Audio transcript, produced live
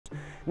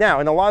Now,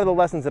 in a lot of the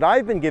lessons that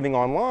I've been giving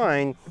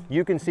online,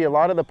 you can see a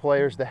lot of the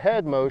players, the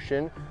head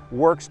motion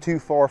works too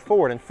far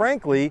forward. And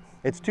frankly,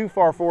 it's too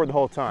far forward the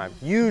whole time,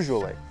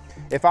 usually.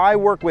 If I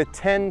work with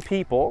 10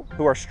 people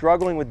who are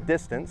struggling with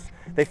distance,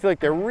 they feel like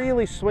they're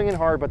really swinging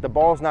hard, but the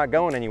ball's not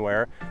going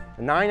anywhere.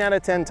 9 out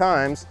of 10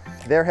 times,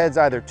 their head's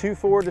either too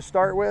forward to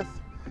start with,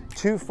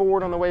 too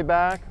forward on the way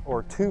back,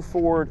 or too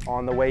forward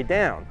on the way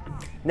down.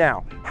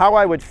 Now, how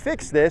I would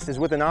fix this is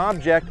with an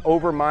object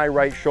over my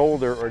right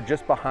shoulder or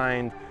just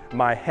behind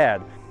my head.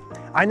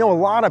 I know a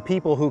lot of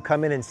people who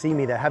come in and see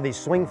me that have these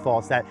swing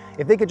faults that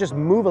if they could just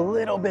move a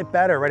little bit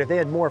better, right? If they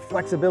had more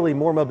flexibility,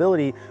 more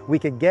mobility, we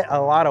could get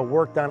a lot of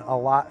work done a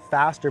lot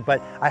faster.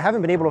 But I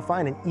haven't been able to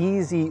find an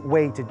easy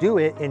way to do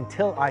it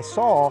until I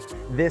saw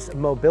this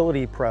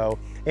Mobility Pro.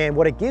 And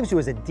what it gives you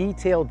is a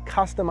detailed,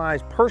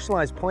 customized,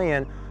 personalized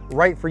plan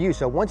right for you.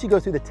 So once you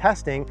go through the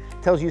testing,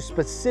 it tells you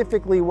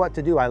specifically what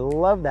to do. I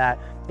love that.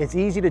 It's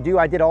easy to do.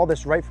 I did all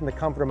this right from the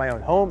comfort of my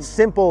own home.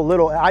 Simple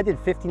little, I did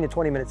 15 to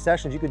 20-minute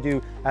sessions. You could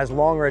do as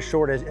long or as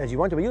short as you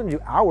want to, but you can do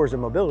hours of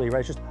mobility, right?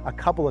 It's just a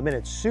couple of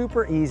minutes,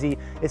 super easy.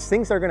 It's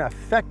things that are gonna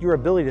affect your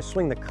ability to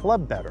swing the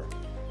club better,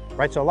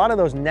 right? So a lot of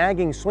those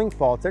nagging swing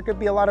faults, there could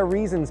be a lot of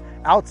reasons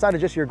outside of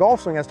just your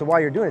golf swing as to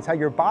why you're doing it. It's how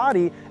your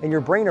body and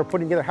your brain are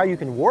putting together how you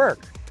can work.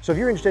 So if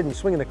you're interested in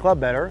swinging the club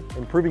better,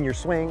 improving your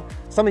swing,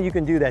 something you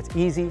can do that's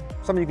easy,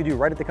 something you can do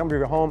right at the comfort of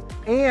your home,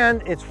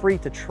 and it's free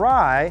to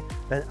try,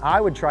 then I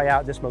would try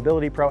out this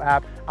Mobility Pro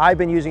app. I've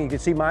been using, you can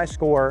see my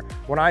score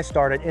when I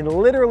started. In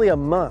literally a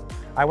month,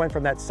 I went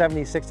from that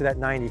 76 to that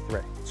 93.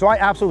 So I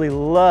absolutely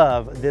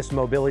love this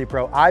Mobility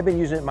Pro. I've been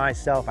using it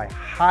myself. I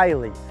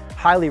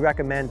highly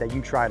recommend that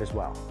you try it as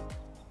well.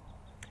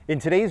 In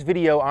today's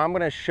video, I'm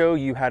going to show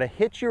you how to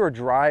hit your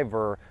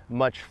driver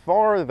much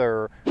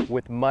farther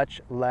with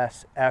much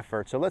less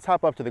effort. So let's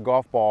hop up to the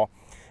golf ball.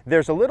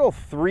 There's a little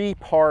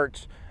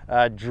 3-part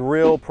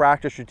drill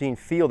practice routine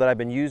feel that I've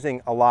been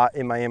using a lot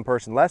in my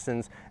in-person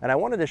lessons, and I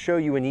wanted to show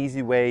you an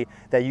easy way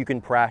that you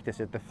can practice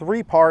it. The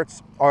 3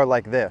 parts are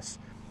like this.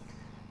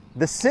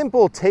 The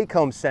simple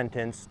take-home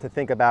sentence to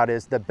think about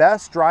is the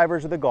best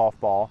drivers of the golf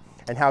ball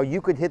and how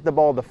you could hit the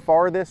ball the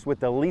farthest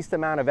with the least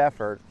amount of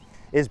effort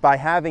is by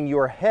having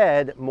your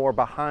head more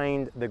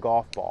behind the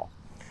golf ball.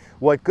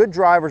 What good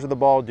drivers of the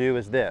ball do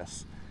is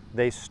this.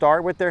 They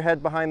start with their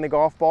head behind the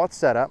golf ball at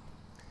setup.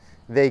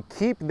 They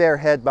keep their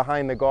head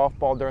behind the golf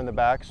ball during the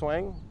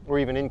backswing, or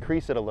even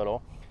increase it a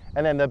little.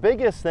 And then the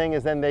biggest thing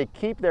is then they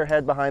keep their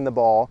head behind the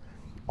ball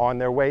on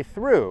their way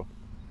through.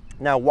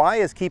 Now, why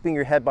is keeping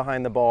your head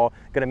behind the ball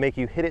going to make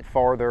you hit it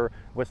farther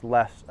with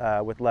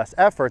less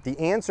effort? The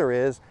answer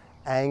is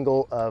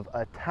angle of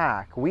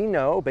attack. We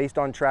know, based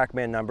on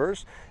TrackMan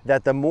numbers,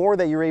 that the more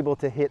that you're able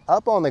to hit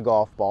up on the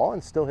golf ball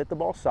and still hit the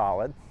ball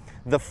solid,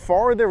 the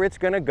farther it's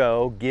going to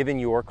go given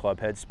your club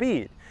head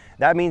speed.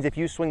 That means if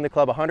you swing the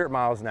club 100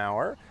 miles an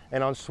hour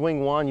and on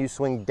swing 1 you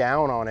swing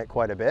down on it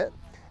quite a bit,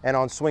 and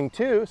on swing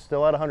 2,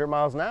 still at 100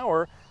 miles an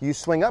hour, you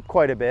swing up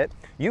quite a bit,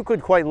 you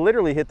could quite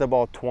literally hit the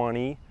ball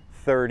 20,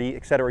 30,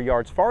 etc.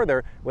 yards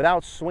farther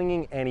without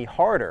swinging any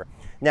harder.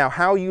 Now,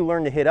 how you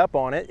learn to hit up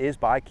on it is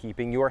by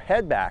keeping your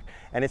head back.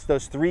 And it's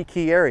those 3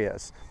 key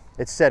areas.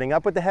 It's setting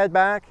up with the head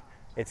back,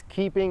 it's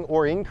keeping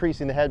or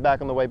increasing the head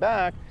back on the way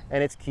back,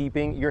 and it's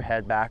keeping your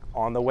head back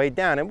on the way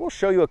down. And we'll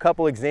show you a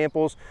couple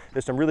examples.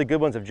 There's some really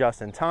good ones of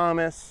Justin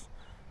Thomas,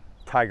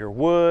 Tiger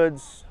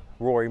Woods,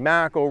 Rory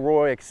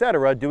McIlroy,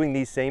 etc., doing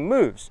these same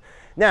moves.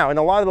 Now, in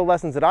a lot of the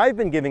lessons that I've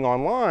been giving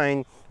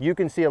online, you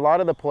can see a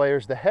lot of the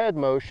players, the head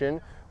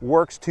motion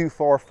works too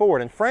far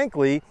forward. And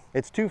frankly,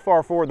 it's too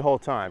far forward the whole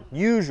time,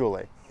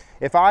 usually.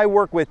 If I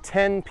work with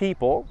 10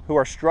 people who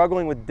are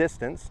struggling with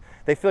distance,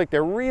 they feel like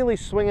they're really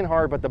swinging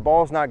hard, but the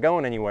ball's not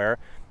going anywhere.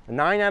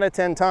 9 out of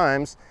 10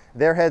 times,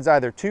 their head's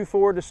either too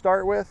forward to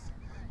start with,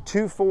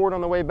 too forward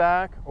on the way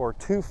back, or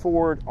too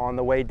forward on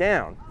the way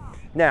down.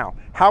 Now,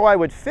 how I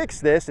would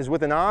fix this is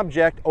with an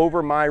object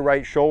over my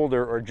right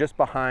shoulder or just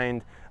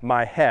behind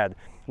my head.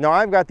 Now,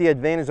 I've got the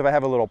advantage of I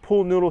have a little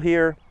pool noodle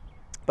here,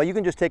 but you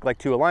can just take like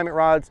 2 alignment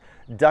rods,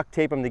 duct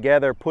tape them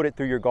together, put it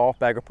through your golf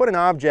bag, or put an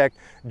object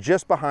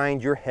just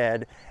behind your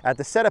head at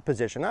the setup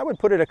position. I would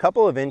put it a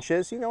couple of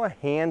inches, a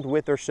hand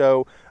width or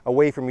so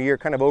away from your ear,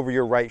 kind of over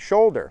your right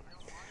shoulder.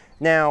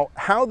 Now,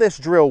 how this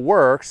drill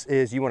works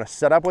is you want to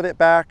set up with it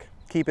back,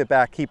 keep it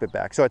back, keep it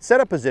back. So at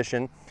setup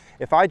position,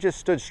 if I just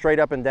stood straight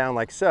up and down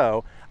like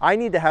so, I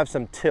need to have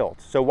some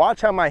tilt. So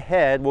watch how my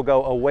head will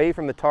go away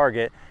from the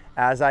target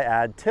as I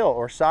add tilt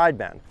or side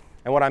bend.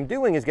 And what I'm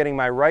doing is getting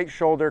my right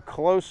shoulder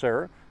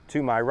closer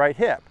to my right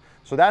hip.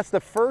 So that's the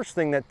first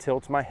thing that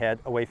tilts my head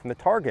away from the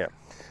target.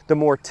 The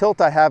more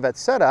tilt I have at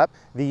setup,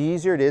 the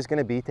easier it is going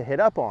to be to hit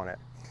up on it.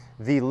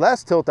 The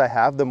less tilt I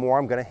have, the more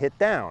I'm going to hit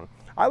down.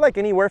 I like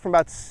anywhere from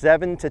about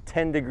 7 to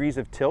 10 degrees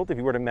of tilt if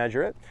you were to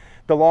measure it.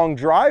 The long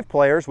drive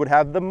players would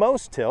have the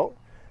most tilt.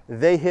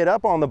 They hit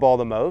up on the ball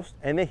the most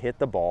and they hit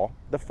the ball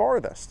the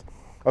farthest.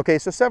 Okay,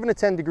 so 7 to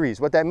 10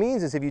 degrees. What that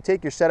means is if you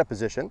take your setup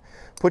position,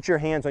 put your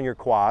hands on your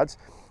quads,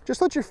 just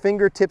let your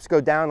fingertips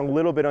go down a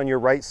little bit on your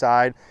right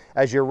side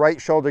as your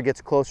right shoulder gets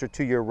closer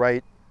to your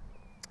right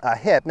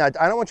hip. Now,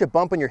 I don't want you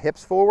bumping your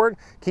hips forward.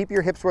 Keep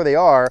your hips where they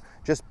are.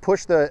 Just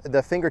push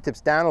the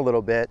fingertips down a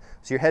little bit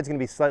so your head's gonna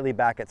be slightly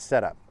back at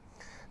setup.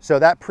 So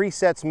that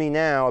presets me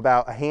now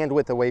about a hand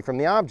width away from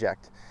the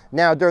object.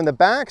 Now, during the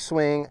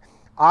backswing,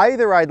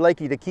 either I'd like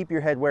you to keep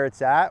your head where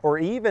it's at, or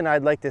even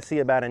I'd like to see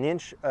about an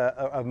inch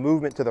of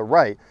movement to the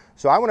right.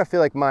 So I wanna feel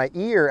like my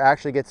ear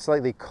actually gets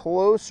slightly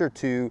closer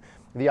to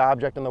the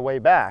object on the way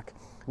back.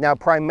 Now,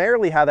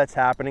 primarily how that's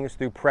happening is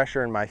through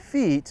pressure in my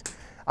feet.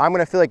 I'm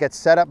gonna feel like at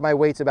setup, my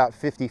weight's about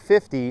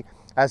 50-50.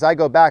 As I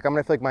go back, I'm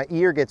gonna feel like my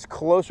ear gets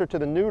closer to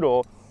the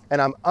noodle, and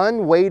I'm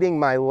unweighting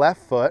my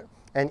left foot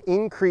and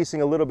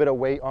increasing a little bit of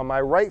weight on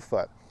my right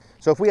foot.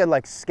 So if we had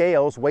like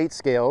scales, weight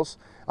scales,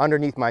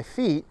 underneath my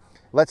feet,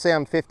 let's say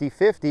I'm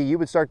 50-50, you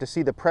would start to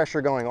see the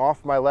pressure going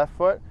off my left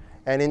foot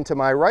and into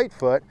my right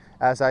foot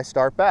as I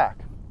start back.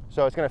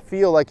 So it's gonna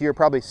feel like you're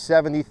probably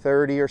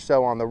 70-30 or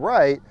so on the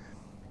right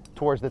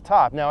towards the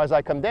top. Now, as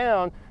I come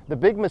down, the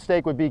big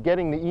mistake would be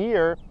getting the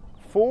ear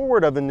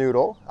forward of the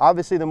noodle.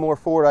 Obviously, the more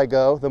forward I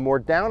go, the more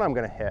down I'm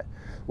gonna hit.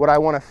 What I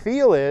wanna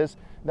feel is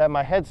that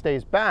my head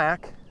stays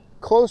back,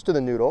 close to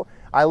the noodle.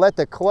 I let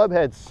the club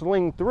head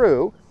sling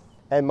through,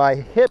 and my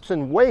hips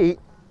and weight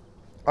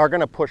are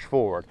gonna push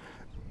forward.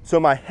 So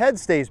my head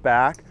stays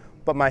back,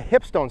 but my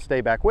hips don't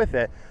stay back with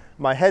it.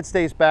 My head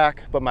stays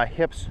back, but my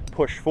hips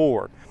push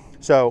forward.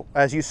 So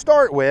as you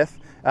start with,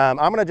 I'm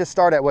gonna just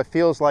start at what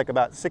feels like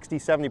about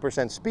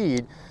 60-70%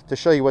 speed to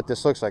show you what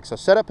this looks like. So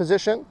setup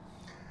position.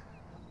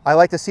 I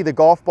like to see the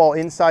golf ball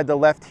inside the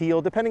left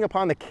heel. Depending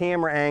upon the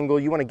camera angle,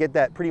 you wanna get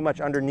that pretty much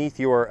underneath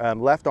your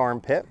left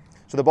armpit.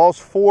 So the ball's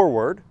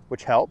forward,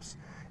 which helps.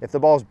 If the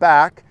ball's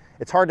back,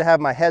 it's hard to have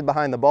my head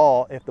behind the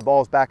ball if the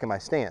ball's back in my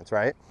stance,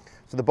 right?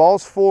 So the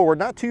ball's forward,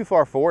 not too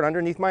far forward,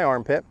 underneath my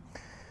armpit.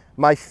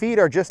 My feet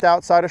are just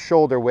outside of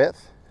shoulder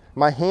width.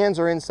 My hands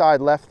are inside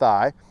left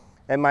thigh,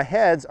 and my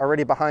head's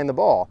already behind the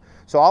ball.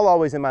 So I'll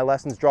always, in my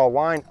lessons, draw a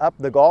line up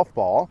the golf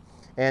ball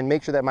and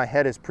make sure that my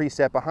head is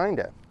preset behind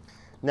it.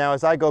 Now,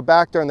 as I go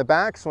back during the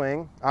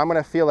backswing, I'm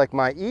gonna feel like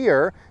my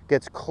ear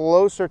gets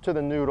closer to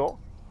the noodle.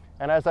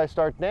 And as I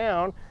start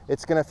down,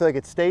 it's gonna feel like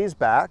it stays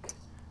back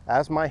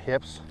as my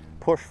hips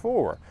push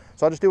forward.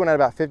 So I'll just do it at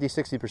about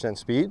 50-60%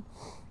 speed.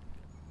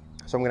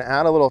 So I'm gonna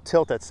add a little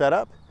tilt at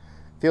setup,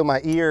 feel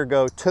my ear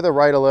go to the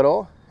right a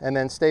little, and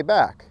then stay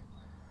back.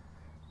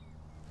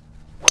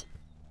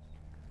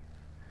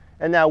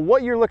 And now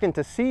what you're looking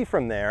to see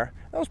from there,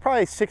 that was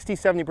probably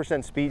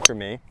 60-70% speed for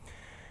me,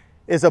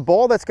 is a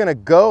ball that's gonna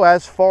go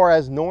as far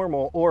as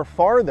normal or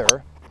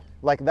farther.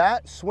 Like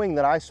that swing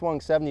that I swung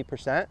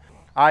 70%,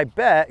 I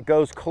bet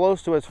goes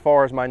close to as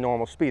far as my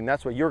normal speed, and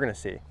that's what you're gonna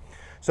see.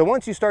 So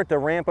once you start to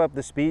ramp up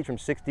the speed from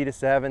 60 to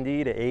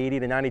 70 to 80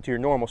 to 90 to your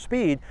normal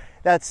speed,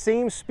 that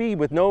same speed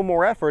with no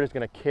more effort is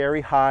gonna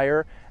carry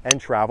higher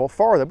and travel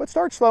farther, but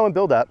start slow and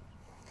build up.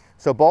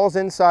 So ball's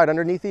inside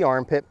underneath the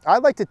armpit. I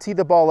like to tee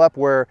the ball up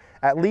where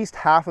at least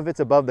half of it's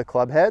above the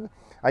club head.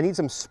 I need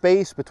some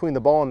space between the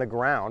ball and the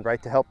ground,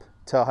 right, to help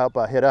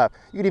hit up.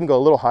 You could even go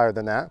a little higher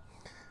than that.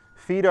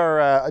 Feet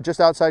are just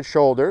outside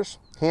shoulders,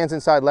 hands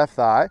inside left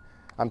thigh.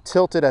 I'm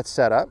tilted at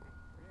setup.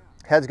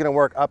 Head's gonna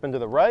work up and to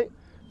the right,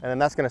 and then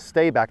that's gonna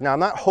stay back. Now, I'm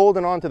not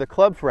holding on to the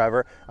club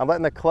forever. I'm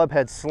letting the club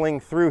head sling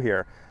through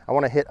here. I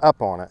wanna hit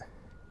up on it.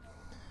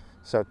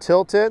 So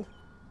tilted,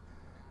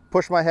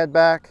 push my head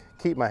back,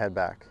 keep my head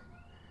back.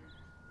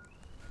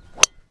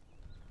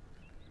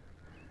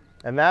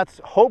 And that's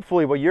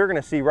hopefully what you're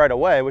gonna see right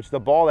away, which is the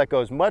ball that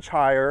goes much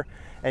higher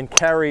and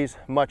carries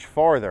much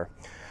farther.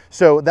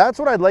 So that's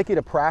what I'd like you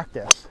to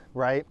practice,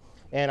 right?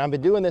 And I've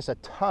been doing this a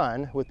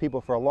ton with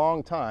people for a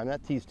long time.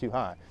 That tee's too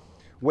high.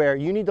 Where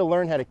you need to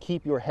learn how to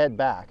keep your head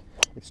back.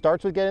 It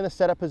starts with getting the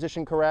setup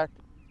position correct,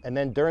 and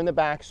then during the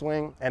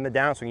backswing and the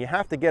downswing. You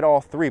have to get all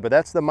three, but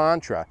that's the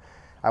mantra.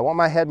 I want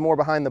my head more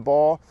behind the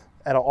ball.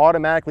 It'll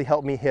automatically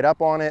help me hit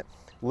up on it.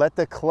 Let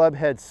the club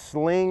head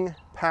sling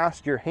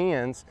past your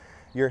hands.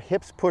 Your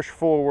hips push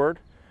forward,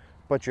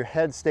 but your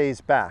head stays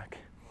back.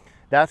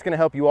 That's gonna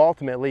help you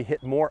ultimately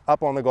hit more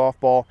up on the golf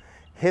ball,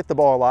 hit the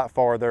ball a lot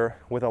farther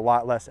with a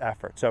lot less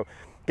effort. So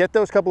get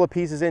those couple of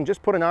pieces in,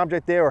 just put an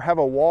object there or have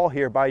a wall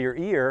here by your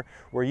ear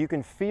where you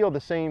can feel the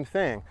same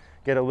thing.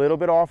 Get a little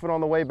bit off it on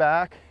the way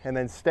back and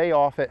then stay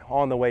off it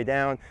on the way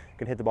down. You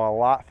can hit the ball a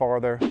lot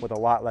farther with a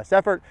lot less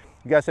effort.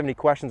 If you guys have any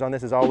questions on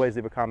this, as always,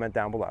 leave a comment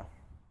down below.